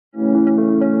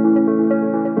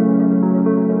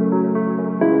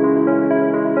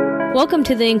Welcome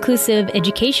to the Inclusive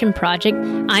Education Project.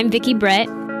 I'm Vicki Brett.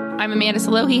 I'm Amanda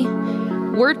Salohi.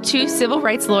 We're two civil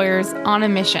rights lawyers on a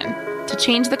mission to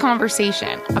change the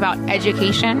conversation about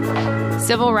education,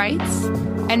 civil rights,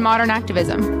 and modern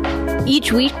activism.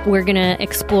 Each week, we're going to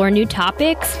explore new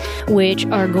topics which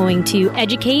are going to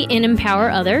educate and empower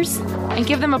others and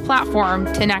give them a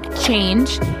platform to enact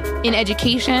change in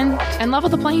education and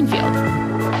level the playing field.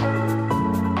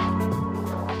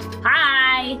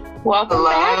 Hi! Welcome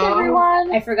back,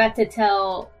 everyone. I forgot to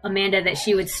tell Amanda that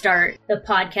she would start the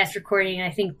podcast recording, and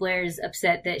I think Blair's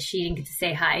upset that she didn't get to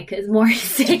say hi because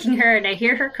Maury's taking her, and I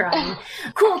hear her crying.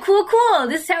 Cool.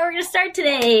 This is how we're going to start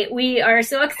today. We are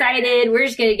so excited. We're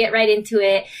just going to get right into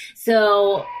it.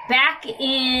 So back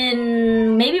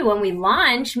in maybe when we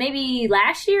launched, maybe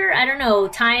last year, I don't know,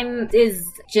 time is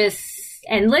just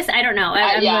endless. I don't know.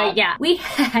 We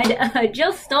had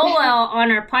Jill Stowell on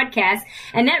our podcast,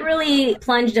 and that really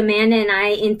plunged Amanda and I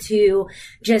into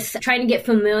just trying to get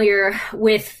familiar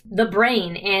with the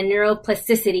brain and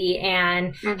neuroplasticity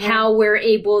and how we're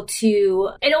able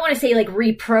to, I don't want to say like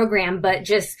reprogram, but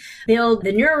just build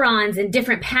the neurons and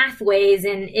different pathways.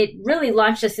 And it really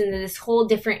launched us into this whole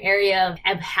different area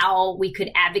of how we could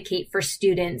advocate for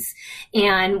students.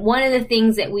 And one of the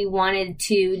things that we wanted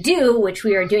to do, which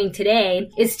we are doing today,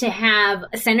 is to have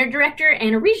a center director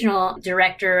and a regional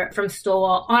director from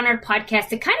Stowell on our podcast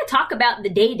to kind of talk about the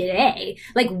day-to-day.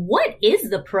 Like, what is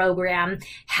the program?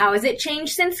 How has it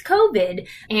changed since COVID?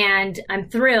 And I'm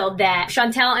thrilled that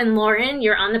Chantel and Lauren,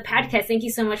 you're on the podcast. Thank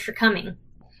you so much for coming.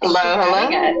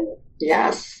 Hello.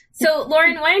 Yes. So,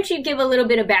 Lauren, why don't you give a little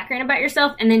bit of background about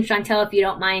yourself? And then Chantel, if you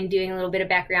don't mind doing a little bit of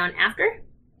background after.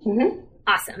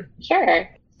 Awesome. Sure.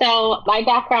 So my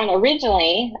background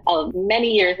originally,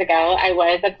 many years ago, I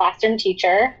was a classroom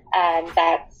teacher.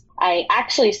 I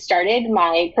actually started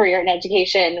my career in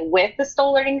education with the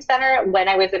Stowell Learning Center when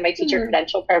I was in my teacher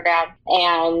credential program,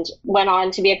 and went on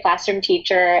to be a classroom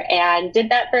teacher and did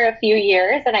that for a few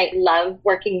years. And I love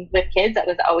working with kids. That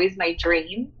was always my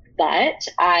dream. But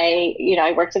I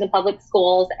worked in the public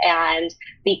schools, and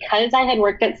because I had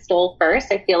worked at Stowell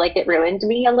first, I feel like it ruined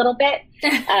me a little bit.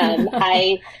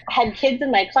 I had kids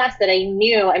in my class that I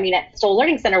knew, at Stowell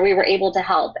Learning Center, we were able to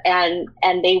help, and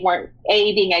they weren't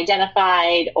being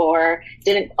identified or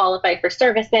didn't qualify for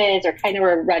services or kind of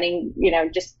were running,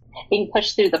 just being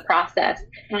pushed through the process.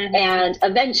 And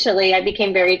eventually I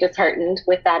became very disheartened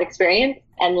with that experience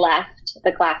and left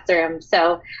the classroom.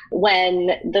 So when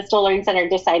the Stowell Learning Center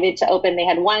decided to open, they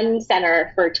had one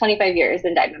center for 25 years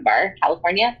in Diamond Bar,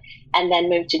 California, and then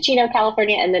moved to Chino,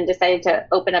 California, and then decided to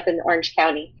open up in Orange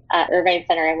County, Irvine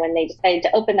Center. And when they decided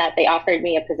to open that, they offered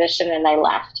me a position and I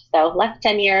left. So left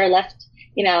tenure,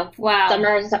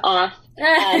 summers off.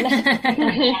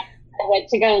 I went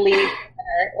to go lead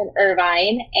in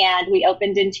Irvine, and we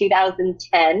opened in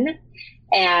 2010,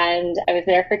 and I was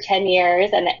there for 10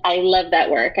 years, and I love that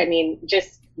work.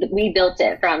 We built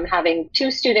it from having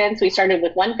 2 students. We started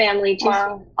with one family,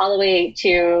 all the way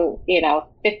to,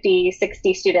 50,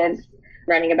 60 students,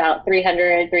 running about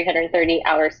 300, 330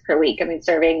 hours per week.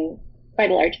 serving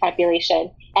quite a large population.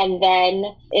 And then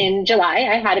in July,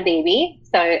 I had a baby.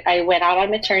 So I went out on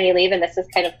maternity leave, and this is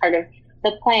kind of part of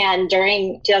the plan.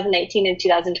 During 2019 and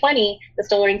 2020, the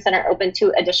Stowell Learning Center opened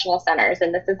 2 additional centers,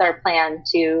 and this is our plan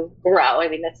to grow.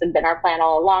 This has been our plan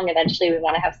all along. Eventually, we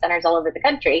want to have centers all over the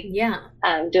country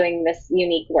doing this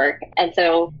unique work. And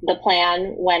so the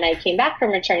plan when I came back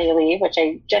from maternity leave, which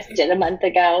I just did a month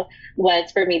ago,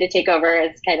 was for me to take over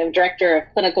as kind of director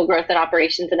of clinical growth and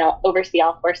operations and oversee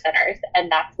all 4 centers.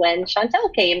 And that's when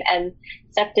Chantel came and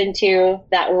stepped into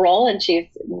that role, and she's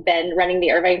been running the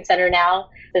Irvine Center now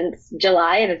since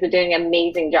July and has been doing an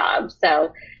amazing job.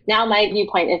 So now my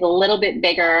viewpoint is a little bit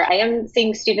bigger. I am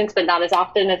seeing students, but not as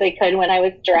often as I could when I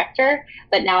was director.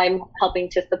 But now I'm helping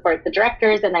to support the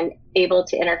directors, and I'm able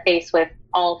to interface with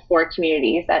all 4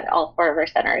 communities at all 4 of our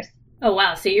centers. Oh,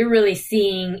 wow. So you're really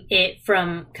seeing it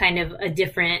from kind of a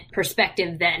different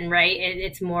perspective then, right?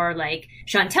 It's more like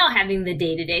Chantel having the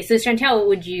day-to-day. So Chantel,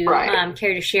 would you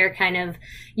care to share kind of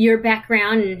your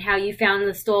background and how you found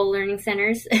the Stowell Learning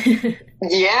Centers?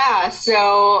 Yeah.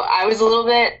 So I was a little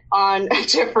bit on a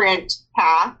different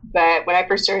path, but when I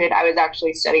first started, I was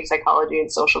actually studying psychology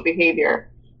and social behavior.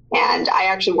 And I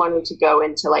actually wanted to go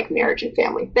into like marriage and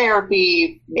family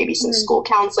therapy, maybe some school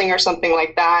counseling or something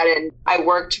like that. And I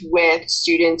worked with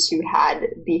students who had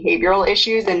behavioral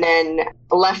issues, and then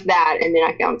left that. And then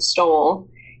I found Stowell,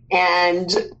 and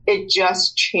it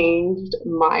just changed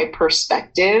my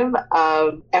perspective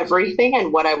of everything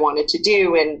and what I wanted to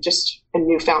do, and just a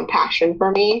newfound passion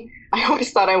for me. I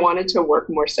always thought I wanted to work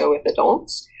more so with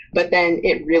adults. But then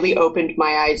it really opened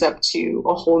my eyes up to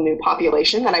a whole new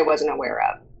population that I wasn't aware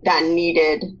of that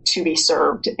needed to be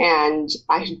served. And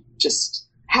I just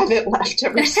haven't left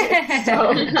ever since.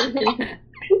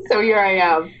 So here I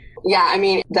am. Yeah, I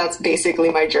mean, that's basically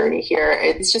my journey here.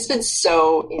 It's just been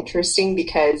so interesting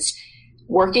because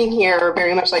working here,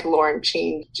 very much like Lauren,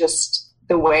 changed just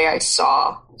the way I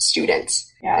saw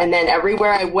students. Yeah. And then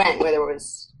everywhere I went, whether it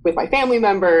was with my family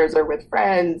members or with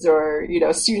friends or,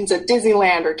 students at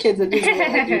Disneyland or kids at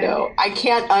Disneyland, I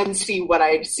can't unsee what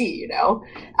I see,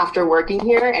 after working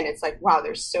here. And it's like, wow,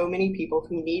 there's so many people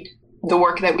who need the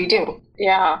work that we do.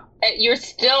 Yeah. You're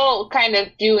still kind of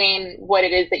doing what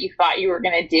it is that you thought you were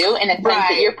going to do, in a sense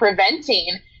that you're preventing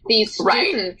these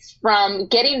students from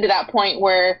getting to that point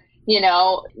where,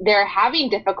 they're having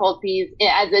difficulties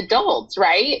as adults,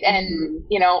 right? And,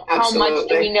 how much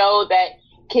do we know that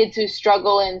kids who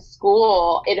struggle in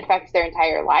school, it affects their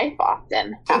entire life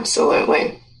often?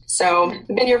 Absolutely. So I've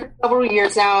been here for several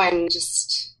years now, and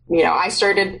just, I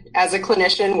started as a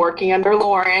clinician working under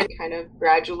Lauren, kind of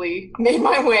gradually made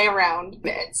my way around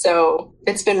it. So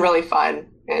it's been really fun,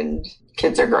 and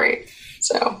kids are great.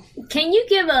 So can you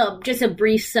give just a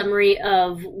brief summary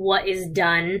of what is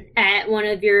done at one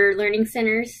of your learning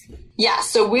centers? Yeah,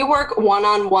 so we work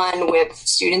one-on-one with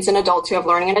students and adults who have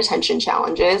learning and attention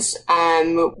challenges.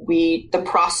 The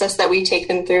process that we take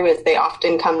them through is they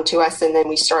often come to us, and then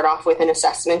we start off with an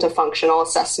assessment, a functional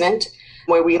assessment,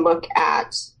 where we look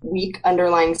at weak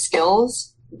underlying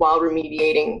skills while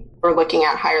remediating or looking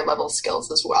at higher level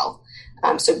skills as well.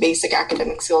 So basic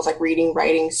academic skills like reading,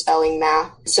 writing, spelling,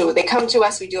 math. So they come to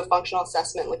us, we do a functional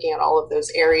assessment looking at all of those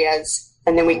areas,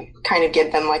 and then we kind of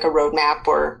give them like a roadmap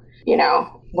or,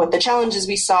 what the challenges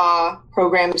we saw,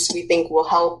 programs we think will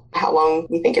help, how long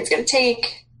we think it's going to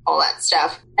take, all that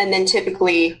stuff. And then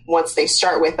typically once they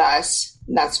start with us,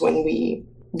 that's when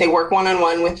they work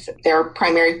one-on-one with their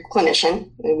primary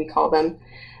clinician, we call them.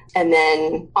 And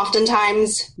then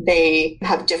oftentimes they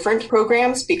have different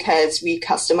programs because we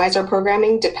customize our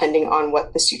programming depending on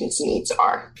what the students' needs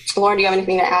are. Lauren, do you have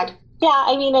anything to add? Yeah,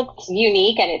 I mean, it's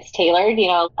unique and it's tailored.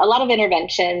 A lot of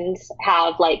interventions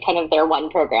have like kind of their one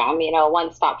program,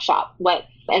 one-stop shop.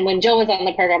 And when Jill was on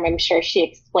the program, I'm sure she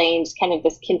explained kind of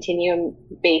this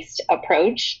continuum-based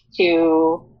approach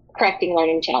to correcting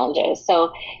learning challenges.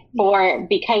 So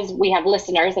because we have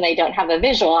listeners and I don't have a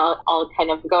visual, I'll kind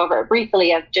of go over it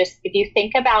briefly of just, if you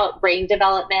think about brain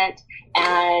development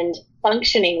and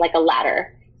functioning like a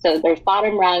ladder. So there's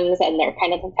bottom rungs and they're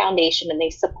kind of the foundation and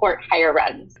they support higher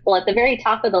rungs. Well, at the very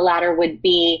top of the ladder would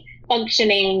be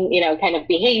functioning, kind of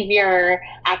behavior,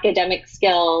 academic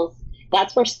skills.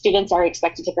 That's where students are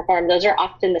expected to perform. Those are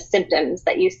often the symptoms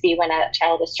that you see when a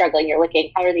child is struggling. You're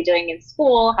looking, how are they doing in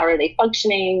school? How are they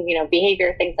functioning?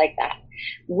 Behavior, things like that.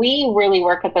 We really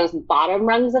work at those bottom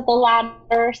rungs of the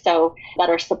ladder, so that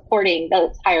are supporting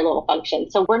those higher level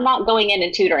functions. So we're not going in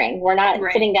and tutoring. We're not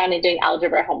sitting down and doing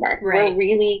algebra homework. We're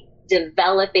really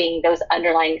developing those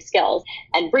underlying skills.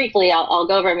 And briefly, I'll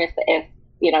go over them if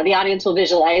the audience will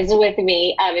visualize with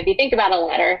me. If you think about a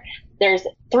ladder, there's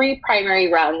 3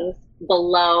 primary rungs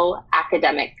below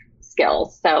academic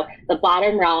skills. So the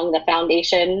bottom rung, the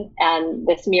foundation, and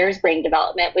this mirrors brain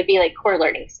development would be like core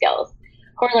learning skills.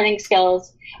 Core learning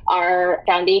skills are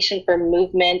foundation for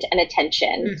movement and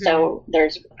attention. Mm-hmm. So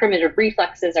there's primitive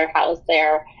reflexes are housed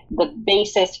there. The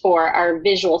basis for our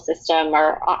visual system,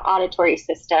 our auditory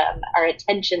system, our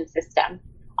attention system.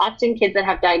 Often kids that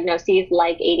have diagnoses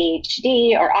like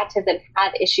ADHD or autism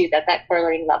have issues at that core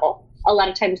learning level. A lot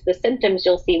of times the symptoms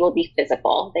you'll see will be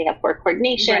physical. They have poor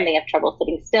coordination, they have trouble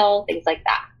sitting still, things like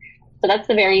that. So that's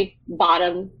the very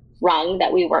bottom rung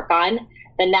that we work on.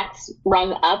 The next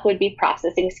rung up would be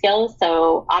processing skills.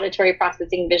 So auditory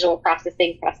processing, visual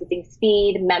processing, processing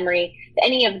speed, memory. If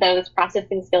any of those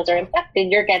processing skills are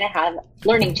impacted, you're going to have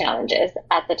learning challenges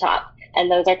at the top.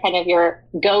 And those are kind of your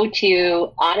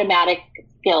go-to automatic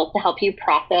skills to help you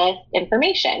process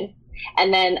information.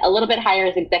 And then a little bit higher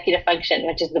is executive function,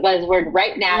 which is the buzzword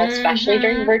right now, especially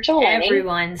during virtual learning.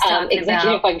 Everyone's talking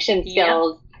executive function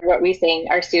skills. What we're seeing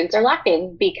our students are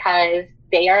lacking because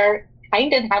they are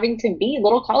kind of having to be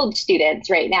little college students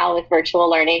right now with virtual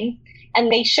learning,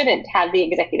 and they shouldn't have the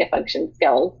executive function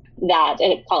skills that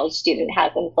a college student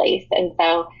has in place. And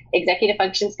so executive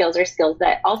function skills are skills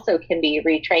that also can be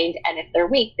retrained, and if they're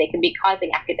weak, they can be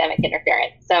causing academic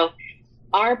interference. So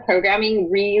our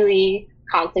programming really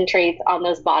concentrates on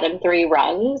those bottom 3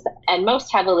 rungs, and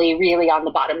most heavily really on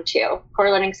the bottom 2,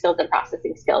 core learning skills and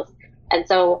processing skills. And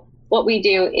so what we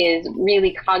do is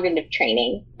really cognitive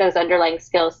training, those underlying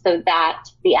skills, so that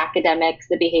the academics,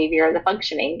 the behavior, the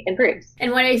functioning improves.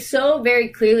 And what I so very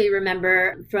clearly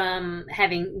remember from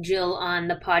having Jill on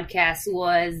the podcast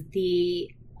was the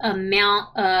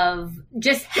amount of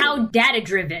just how data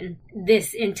driven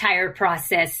this entire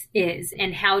process is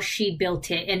and how she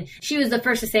built it. And she was the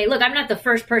first to say, look, I'm not the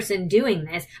first person doing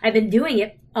this. I've been doing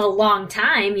it a long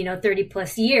time, 30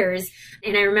 plus years.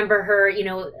 And I remember her,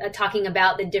 talking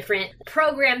about the different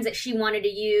programs that she wanted to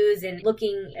use and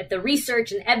looking at the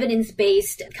research and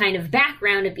evidence-based kind of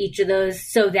background of each of those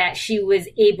so that she was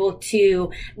able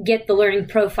to get the learning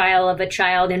profile of a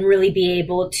child and really be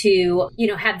able to,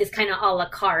 have this kind of a la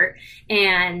carte.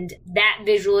 And that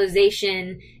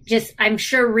visualization just, I'm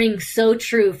sure, rings so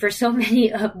true for so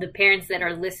many of the parents that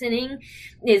are listening,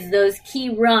 is those key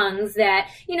rungs that,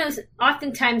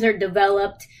 oftentimes are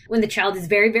developed when the child is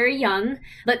very, very young,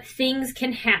 but things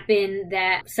can happen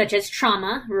that, such as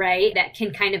trauma, right, that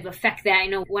can kind of affect that. I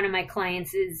know one of my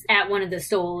clients is at one of the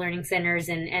Stoll Learning Centers,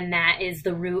 and that is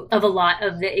the root of a lot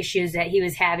of the issues that he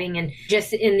was having. And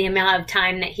just in the amount of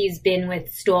time that he's been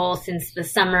with Stoll since the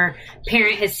summer,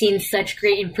 parent has seen such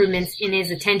great improvements in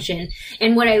his attention.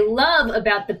 And what I love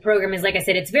about the program is, like I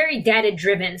said, it's very data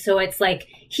driven. So it's like,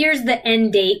 here's the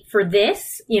end date for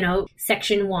this,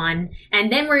 section 1.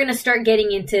 And then we're going to start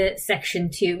getting into section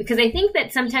 2. Because I think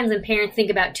that sometimes when parents think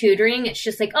about tutoring, it's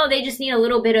just like, oh, they just need a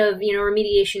little bit of,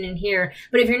 remediation in here.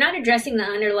 But if you're not addressing the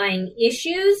underlying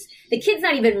issues, the kid's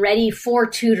not even ready for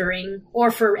tutoring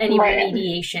or for any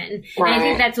remediation. Right. And I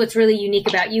think that's what's really unique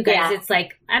about you guys. Yeah. It's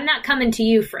like, I'm not coming to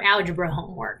you for algebra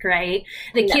homework, right?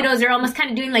 The kiddos are almost kind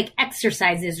of doing like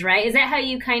exercises, right? Is that how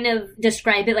you kind of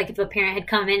describe it? Like if a parent had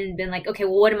come in and been like, okay,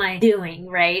 well, what am I doing,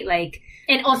 right? Like,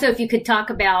 and also if you could talk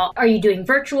about, are you doing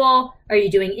virtual? Are you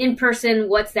doing in person?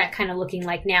 What's that kind of looking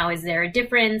like now? Is there a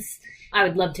difference? I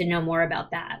would love to know more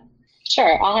about that.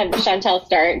 Sure. I'll have Chantel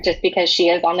start just because she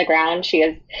is on the ground. She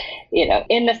is,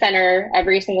 in the center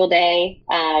every single day,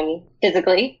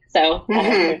 physically. So part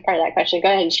of that question.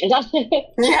 Go ahead, Chantel.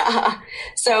 Yeah.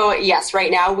 So yes, right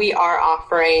now we are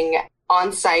offering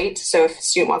on-site. So if a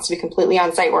student wants to be completely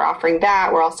on-site, we're offering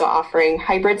that. We're also offering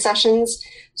hybrid sessions.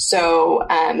 So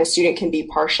a student can be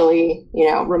partially,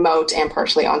 remote and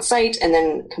partially on-site, and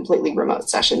then completely remote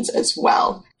sessions as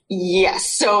well. Yes,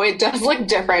 so it does look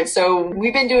different. So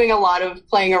we've been doing a lot of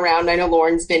playing around. I know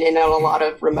Lauren's been in on a lot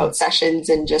of remote sessions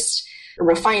and just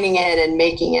refining it and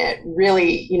making it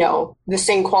really, the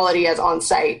same quality as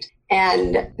on-site.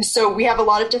 And so we have a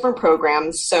lot of different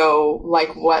programs. So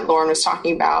like what Lauren was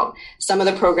talking about, some of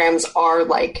the programs are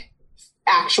like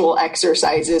actual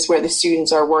exercises where the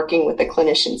students are working with the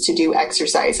clinicians to do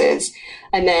exercises.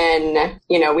 And then,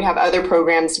 we have other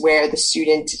programs where the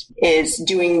student is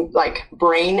doing like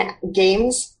brain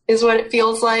games is what it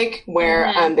feels like,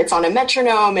 where it's on a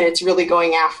metronome and it's really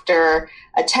going after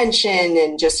attention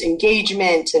and just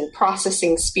engagement and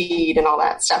processing speed and all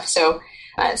that stuff. So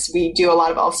we do a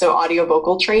lot of also audio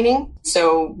vocal training.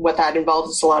 So what that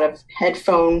involves is a lot of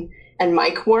headphone and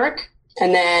mic work.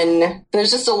 And then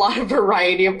there's just a lot of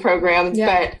variety of programs,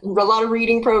 but a lot of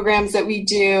reading programs that we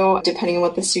do, depending on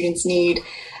what the students need.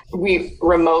 We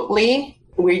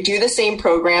do the same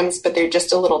programs, but they're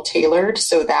just a little tailored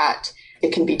so that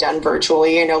it can be done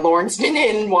virtually. I know Lauren's been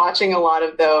in watching a lot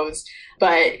of those,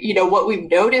 but what we've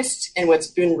noticed and what's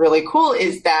been really cool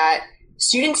is that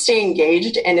students stay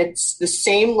engaged, and it's the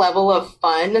same level of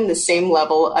fun and the same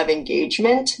level of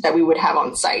engagement that we would have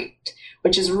on site,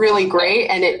 which is really great.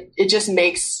 And it just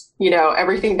makes,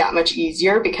 everything that much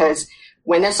easier, because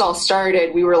when this all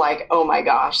started, we were like, oh my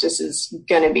gosh, this is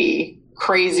going to be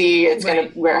crazy. We're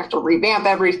going to have to revamp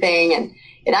everything. And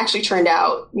it actually turned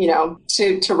out,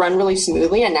 to run really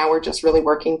smoothly. And now we're just really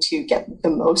working to get the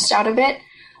most out of it.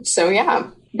 So, yeah.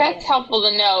 That's helpful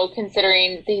to know,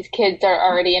 considering these kids are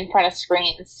already in front of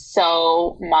screens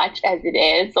so much as it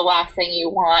is. The last thing you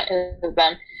want is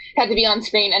them have to be on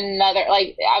screen another,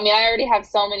 I already have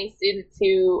so many students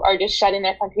who are just shutting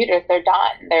their computers. They're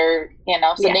done. They're,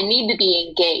 they need to be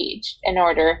engaged in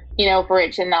order, for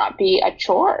it to not be a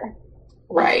chore.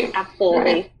 Right.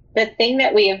 Absolutely. Right. The thing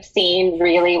that we have seen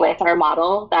really with our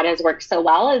model that has worked so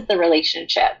well is the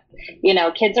relationship.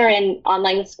 Kids are in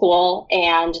online school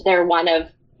and they're one of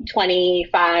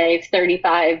 25,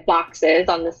 35 boxes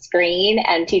on the screen,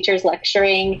 and teachers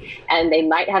lecturing, and they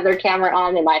might have their camera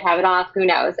on, they might have it off, who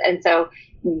knows? And so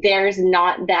there's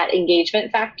not that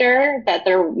engagement factor that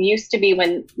there used to be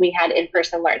when we had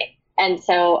in-person learning. And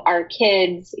so our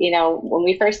kids, when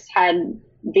we first had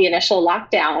the initial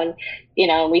lockdown,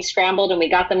 we scrambled and we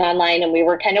got them online, and we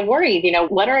were kind of worried,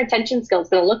 what are attention skills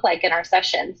going to look like in our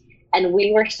sessions? And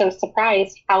we were so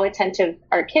surprised how attentive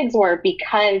our kids were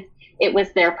because it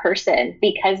was their person,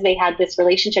 because they had this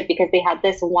relationship, because they had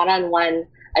this one-on-one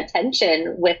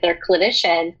attention with their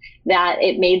clinician, that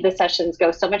it made the sessions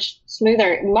go so much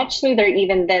smoother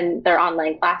even than their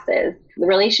online classes. The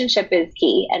relationship is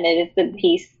key, and it is the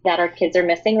piece that our kids are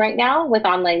missing right now with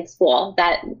online school,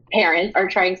 that parents are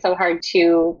trying so hard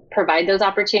to provide those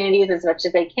opportunities as much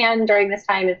as they can during this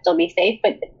time and still be safe.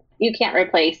 But you can't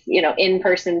replace,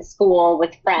 in-person school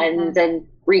with friends and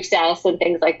recess and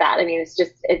things like that. I mean,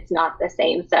 it's not the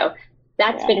same. So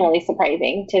that's been really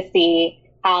surprising to see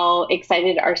how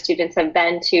excited our students have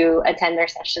been to attend their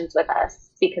sessions with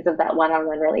us because of that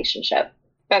one-on-one relationship.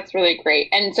 That's really great.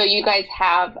 And so you guys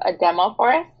have a demo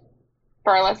for us,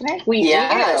 for our listeners? We do.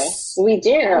 Yes.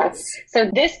 So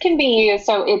this can be used.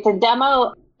 So it's a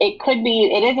demo. It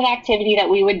is an activity that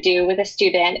we would do with a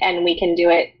student, and we can do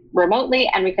it remotely,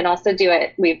 and we can also do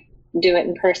it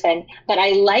in person. But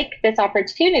I like this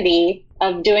opportunity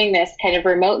of doing this kind of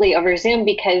remotely over Zoom,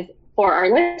 because for our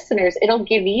listeners, it'll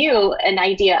give you an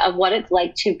idea of what it's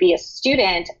like to be a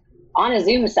student on a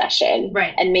Zoom session,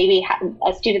 right? And maybe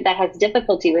a student that has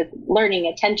difficulty with learning,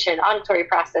 attention, auditory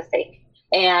processing.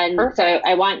 And so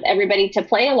I want everybody to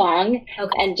play along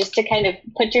and just to kind of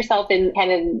put yourself in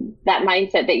kind of that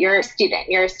mindset that you're a student.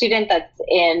 You're a student that's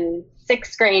in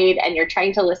 6th grade, and you're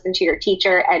trying to listen to your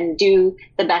teacher and do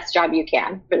the best job you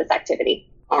can for this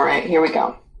activity. All right, here we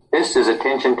go. This is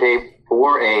attention tape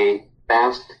for a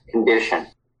fast condition.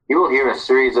 You will hear a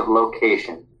series of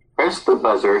locations. Press the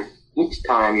buzzer each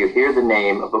time you hear the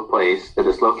name of a place that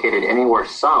is located anywhere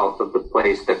south of the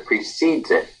place that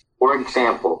precedes it. For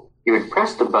example, you would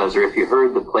press the buzzer if you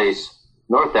heard the place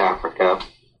North Africa,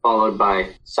 followed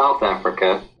by South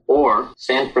Africa, or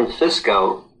San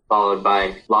Francisco, followed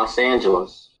by Los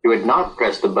Angeles. You would not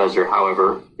press the buzzer,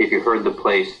 however, if you heard the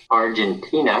place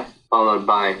Argentina, followed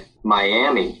by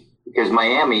Miami, because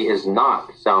Miami is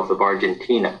not south of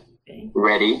Argentina. Okay.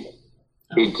 Ready?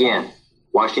 Begin.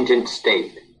 Washington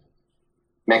State,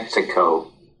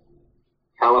 Mexico,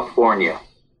 California,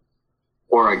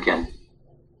 Oregon,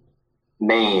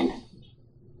 Maine,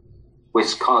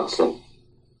 Wisconsin,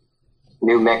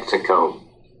 New Mexico,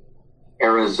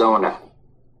 Arizona,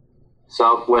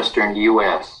 Southwestern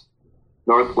U.S.,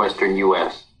 Northwestern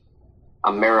U.S.,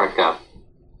 America,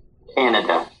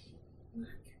 Canada,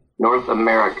 North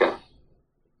America,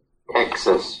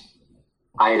 Texas,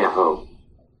 Idaho,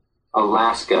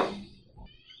 Alaska,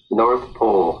 North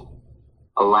Pole,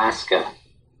 Alaska,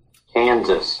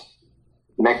 Kansas,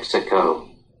 Mexico,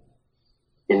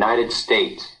 United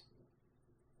States,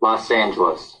 Los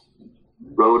Angeles,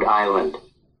 Rhode Island,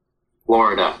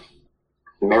 Florida,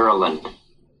 Maryland,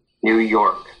 New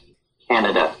York,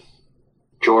 Canada,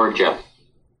 Georgia,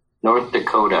 North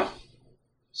Dakota,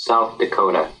 South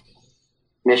Dakota,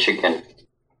 Michigan,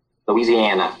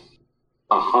 Louisiana,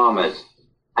 Bahamas,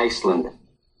 Iceland,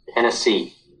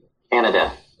 Tennessee,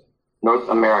 Canada, North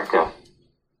America,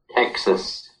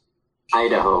 Texas,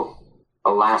 Idaho,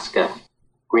 Alaska,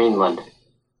 Greenland,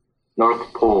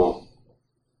 North Pole,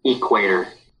 Equator,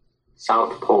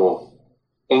 South Pole,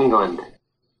 England,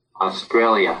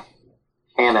 Australia,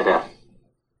 Canada,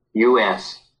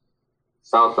 U.S.,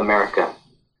 South America,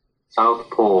 South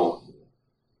Pole,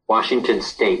 Washington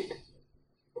State,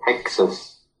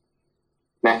 Texas,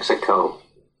 Mexico,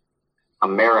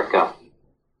 America,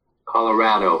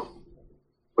 Colorado,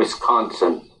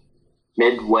 Wisconsin,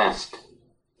 Midwest,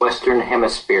 Western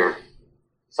Hemisphere,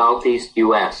 Southeast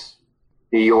U.S.,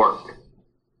 New York,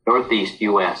 Northeast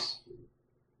U.S.,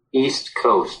 East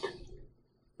Coast,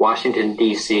 Washington,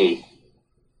 D.C.,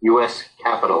 U.S.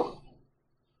 Capitol,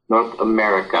 North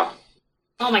America.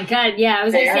 Oh my God, yeah, I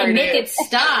was going to say, make it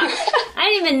stop. I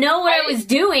didn't even know what I was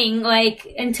doing,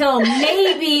 until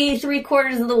maybe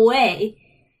 3/4 of the way.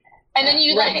 And then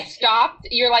you, stopped,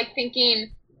 you're,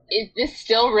 thinking, is this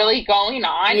still really going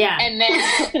on? Yeah. And then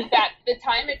the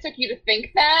time it took you to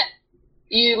think that,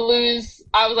 you lose.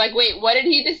 I was like, wait, what did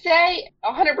he just say?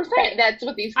 100%. That's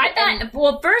what these.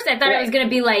 First I thought it was going to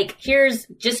be here's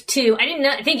just 2. I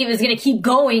didn't think it was going to keep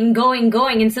going.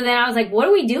 And so then I was like, what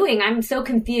are we doing? I'm so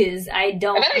confused. I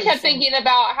don't. And then I kept thinking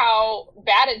about how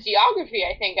bad at geography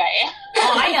I think I am.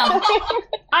 Oh,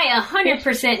 I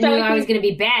 100% knew I was going to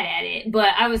be bad at it,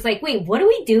 but I was like, wait, what are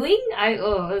we doing? It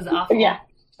was awful. Yeah.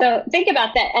 So think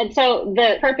about that. And so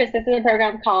this is a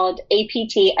program called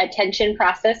APT, Attention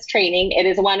Process Training. It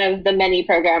is one of the many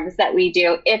programs that we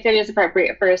do if it is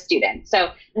appropriate for a student. So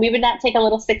we would not take a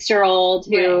little 6-year-old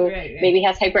who maybe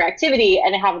has hyperactivity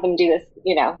and have them do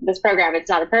this, this program. It's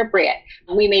not appropriate.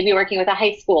 We may be working with a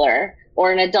high schooler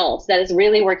or an adult that is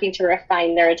really working to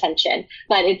refine their attention.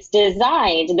 But it's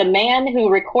designed, the man who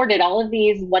recorded all of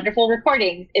these wonderful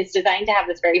recordings is designed to have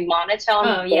this very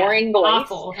monotone, boring voice.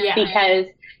 Awful. Yeah. Because,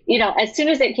 you know, as soon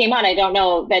as it came on, I don't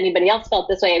know if anybody else felt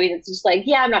this way. I mean, it's just like,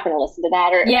 I'm not going to listen to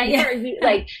that. Or,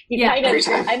 kind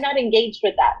of, I'm not engaged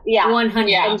with that. Yeah.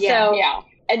 100.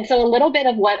 And And so a little bit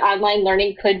of what online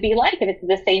learning could be like, if it's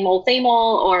the same old,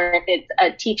 or if it's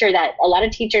a teacher that a lot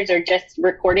of teachers are just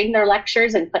recording their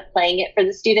lectures and playing it for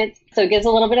the students. So it gives a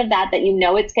little bit of that you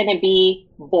know it's going to be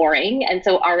boring. And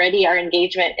so already our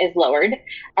engagement is lowered.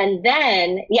 And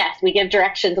then, yes, we give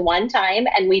directions one time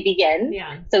and we begin.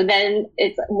 Yeah. So then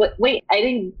it's, wait, I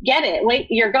didn't get it. Wait,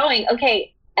 you're going.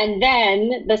 Okay. And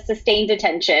then the sustained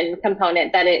attention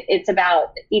component that it's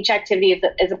about, each activity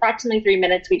is approximately 3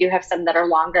 minutes. We do have some that are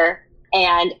longer.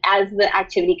 And as the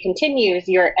activity continues,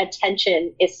 your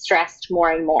attention is stressed more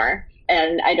and more.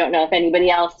 And I don't know if anybody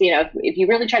else, if you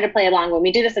really try to play along, when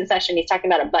we do this in session, he's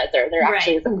talking about a buzzer. There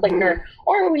actually is a clicker,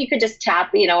 or you could just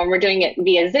tap, when we're doing it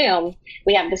via Zoom,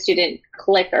 we have the student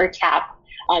click or tap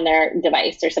on their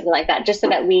device or something like that, just so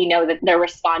that we know that they're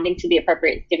responding to the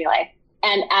appropriate stimuli.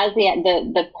 And as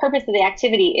the purpose of the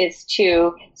activity is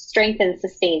to strengthen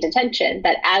sustained attention,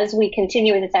 that as we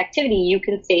continue with this activity, you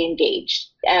can stay engaged.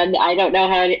 And I don't know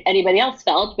how anybody else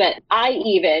felt, but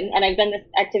and I've done this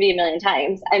activity a million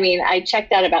times. I mean, I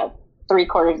checked out about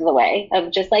 3/4 of the way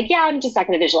of just like, I'm just not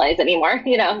going to visualize anymore,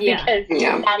 because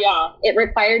it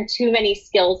required too many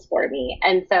skills for me.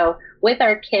 And so with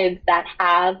our kids that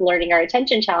have learning or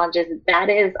attention challenges, that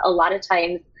is a lot of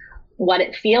times what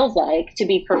it feels like to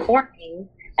be performing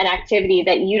an activity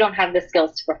that you don't have the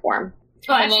skills to perform.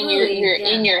 Oh, and then you're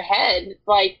in your head,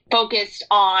 like focused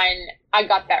on, I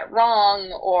got that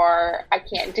wrong, or I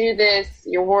can't do this.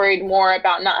 You're worried more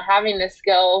about not having the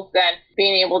skills than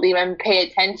being able to even pay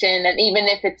attention. And even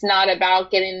if it's not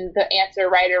about getting the answer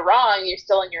right or wrong, you're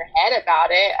still in your head about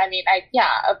it. I mean,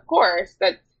 of course,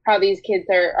 that's how these kids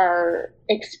are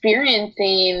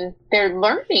experiencing their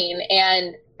learning,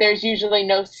 and there's usually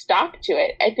no stop to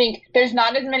it. I think there's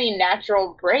not as many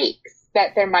natural breaks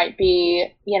that there might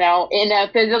be, in a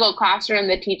physical classroom.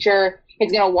 The teacher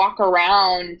is going to walk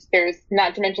around. There's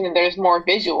not to mention that there's more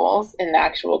visuals in the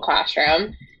actual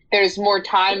classroom. There's more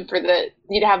time for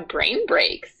you to have brain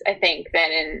breaks, I think,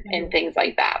 than in things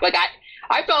like that. Like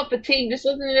I felt fatigued just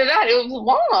listening to that. It was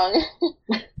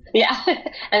long. Yeah.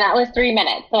 And that was 3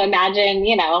 minutes. So imagine,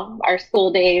 our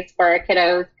school days for our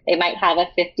kiddos, they might have a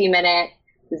 50-minute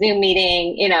Zoom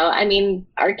meeting,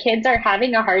 our kids are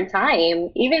having a hard time.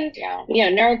 Even,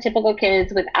 neurotypical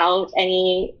kids without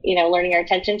any, learning or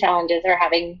attention challenges are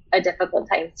having a difficult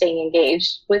time staying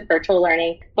engaged with virtual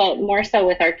learning, but more so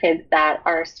with our kids that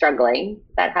are struggling,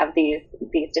 that have these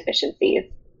deficiencies.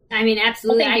 I mean,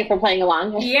 absolutely. Well, thank you for playing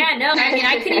along. Yeah, no, I mean,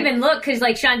 I couldn't even look because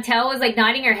Chantel was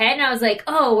nodding her head and I was like,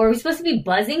 oh, were we supposed to be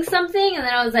buzzing something? And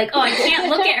then I was like, oh, I can't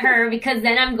look at her because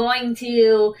then I'm going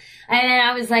to, and then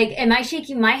I was like, am I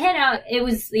shaking my head out? It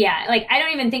was, I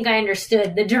don't even think I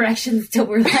understood the directions till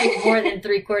we're more than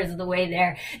 3/4 of the way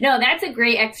there. No, that's a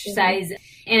great exercise. Mm-hmm.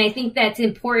 And I think that's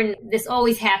important. This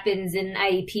always happens in an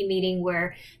IEP meeting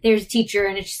where there's a teacher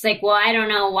and it's just like, well, I don't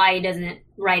know why he doesn't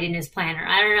write in his planner.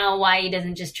 I don't know why he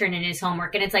doesn't just turn in his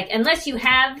homework. And it's like, unless you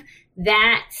have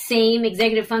that same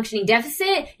executive functioning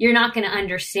deficit, you're not going to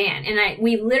understand. And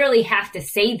we literally have to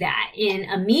say that in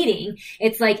a meeting.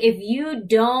 It's like, if you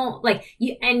don't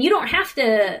you don't have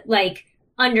to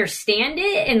understand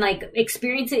it and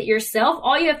experience it yourself.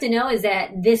 All you have to know is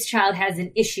that this child has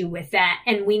an issue with that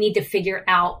and we need to figure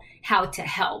out how to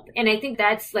help. And I think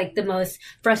that's the most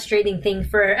frustrating thing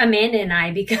for Amanda and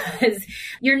I, because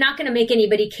you're not going to make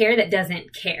anybody care that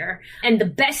doesn't care. And the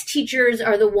best teachers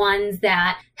are the ones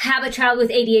that have a child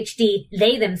with ADHD.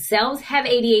 They themselves have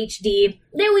ADHD.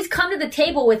 They always come to the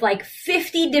table with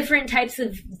 50 different types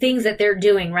of things that they're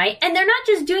doing, right? And they're not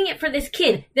just doing it for this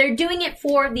kid. They're doing it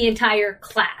for the entire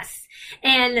class.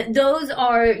 And those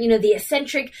are, the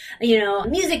eccentric,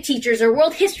 music teachers or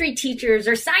world history teachers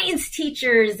or science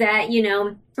teachers that,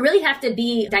 really have to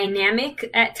be dynamic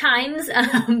at times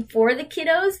for the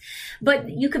kiddos. But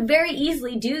you could very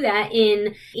easily do that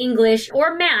in English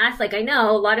or math. I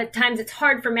know a lot of times it's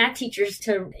hard for math teachers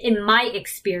to, in my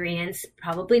experience,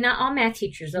 probably not all math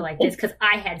teachers are like this because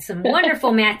I had some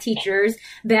wonderful math teachers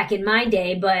back in my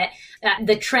day, but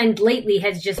the trend lately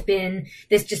has just been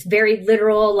this just very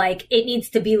literal, it needs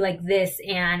to be like this.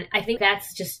 And I think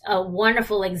that's just a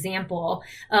wonderful example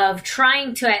of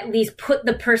trying to at least put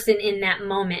the person in that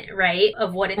moment moment, right?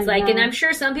 Of what it's like. And I'm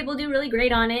sure some people do really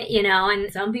great on it, you know,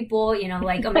 and some people, you know,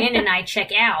 like Amanda and I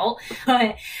check out.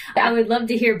 But I would love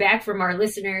to hear back from our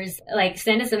listeners. Like,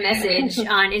 send us a message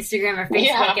on Instagram or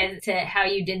Facebook as to how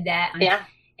you did that. Yeah.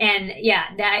 And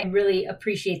I really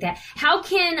appreciate that. How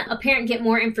can a parent get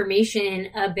more information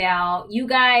about you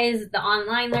guys, the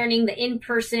online learning, the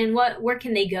in-person? Where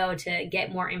can they go to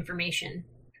get more information?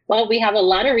 Well, we have a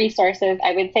lot of resources.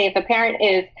 I would say if a parent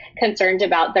is concerned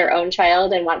about their own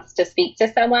child and wants to speak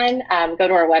to someone, go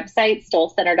to our website,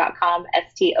 stollcenter.com,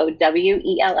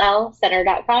 STOWELL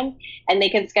center.com, and they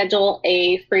can schedule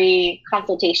a free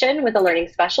consultation with a learning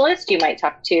specialist. You might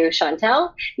talk to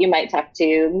Chantel. You might talk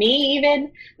to me even.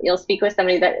 You'll speak with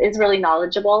somebody that is really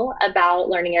knowledgeable about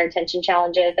learning or attention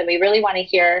challenges. And we really want to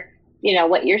hear, you know,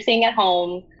 what you're seeing at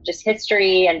home, just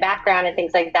history and background and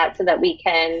things like that, so that we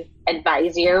can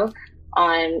advise you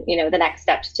on, you know, the next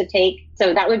steps to take.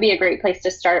 So that would be a great place to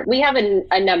start. We have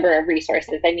a number of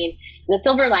resources. I mean, the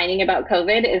silver lining about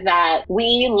COVID is that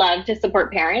we love to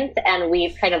support parents, and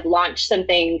we've kind of launched some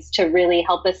things to really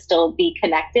help us still be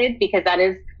connected, because that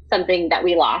is something that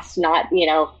we lost, not, you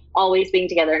know, always being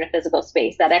together in a physical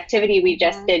space. That activity we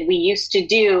just did, we used to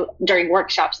do during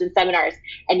workshops and seminars,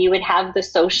 and you would have the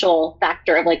social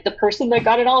factor of like the person that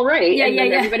got it all right, and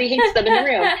then everybody hates them in the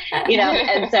room, you know.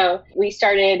 And so we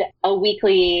started a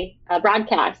weekly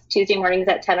broadcast Tuesday mornings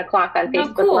at 10 o'clock on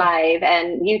Facebook Live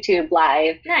and YouTube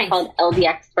Live called LD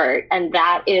Expert. And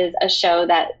that is a show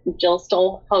that Jill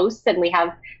Stoll hosts, and we have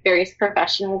various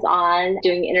professionals on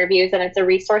doing interviews, and it's a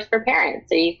resource for parents.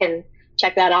 So you can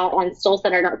check that out on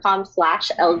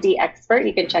stollcenter.com/LD Expert.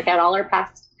 You can check out all our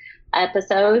past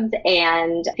episodes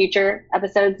and future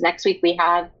episodes. Next week, we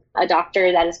have a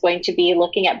doctor that is going to be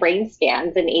looking at brain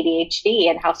scans and ADHD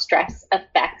and how stress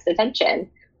affects attention.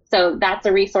 So that's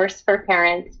a resource for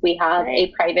parents. We have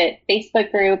a private Facebook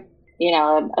group, you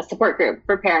know, a support group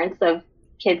for parents of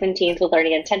kids and teens with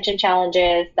learning and attention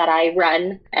challenges that I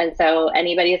run. And so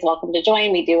anybody is welcome to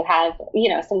join. We do have, you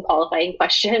know, some qualifying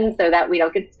questions so that we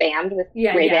don't get spammed with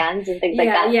Ray-Bans and things like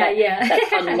that. That's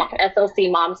called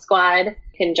SLC Mom Squad.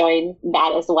 Can join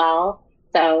that as well.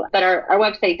 So, but our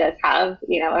website does have,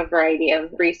 you know, a variety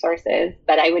of resources,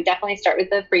 but I would definitely start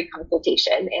with the free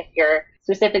consultation if you're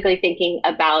specifically thinking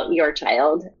about your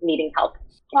child needing help.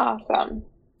 Awesome.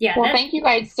 Yeah. Well, thank you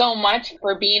guys so much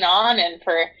for being on and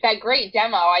for that great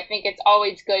demo. I think it's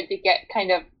always good to get kind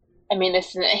of, I mean, this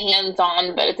isn't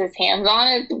hands-on, but it's as hands-on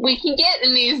as we can get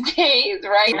in these days,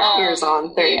 right? Ears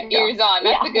on. There you go. Ears on.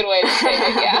 That's a good way to say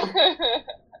it, yeah.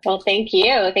 Well, thank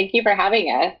you. Thank you for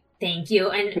having us. Thank you.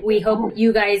 And we hope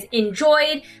you guys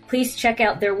enjoyed. Please check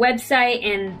out their website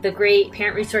and the great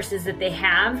parent resources that they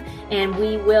have. And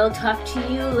we will talk to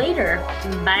you later.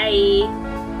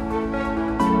 Bye.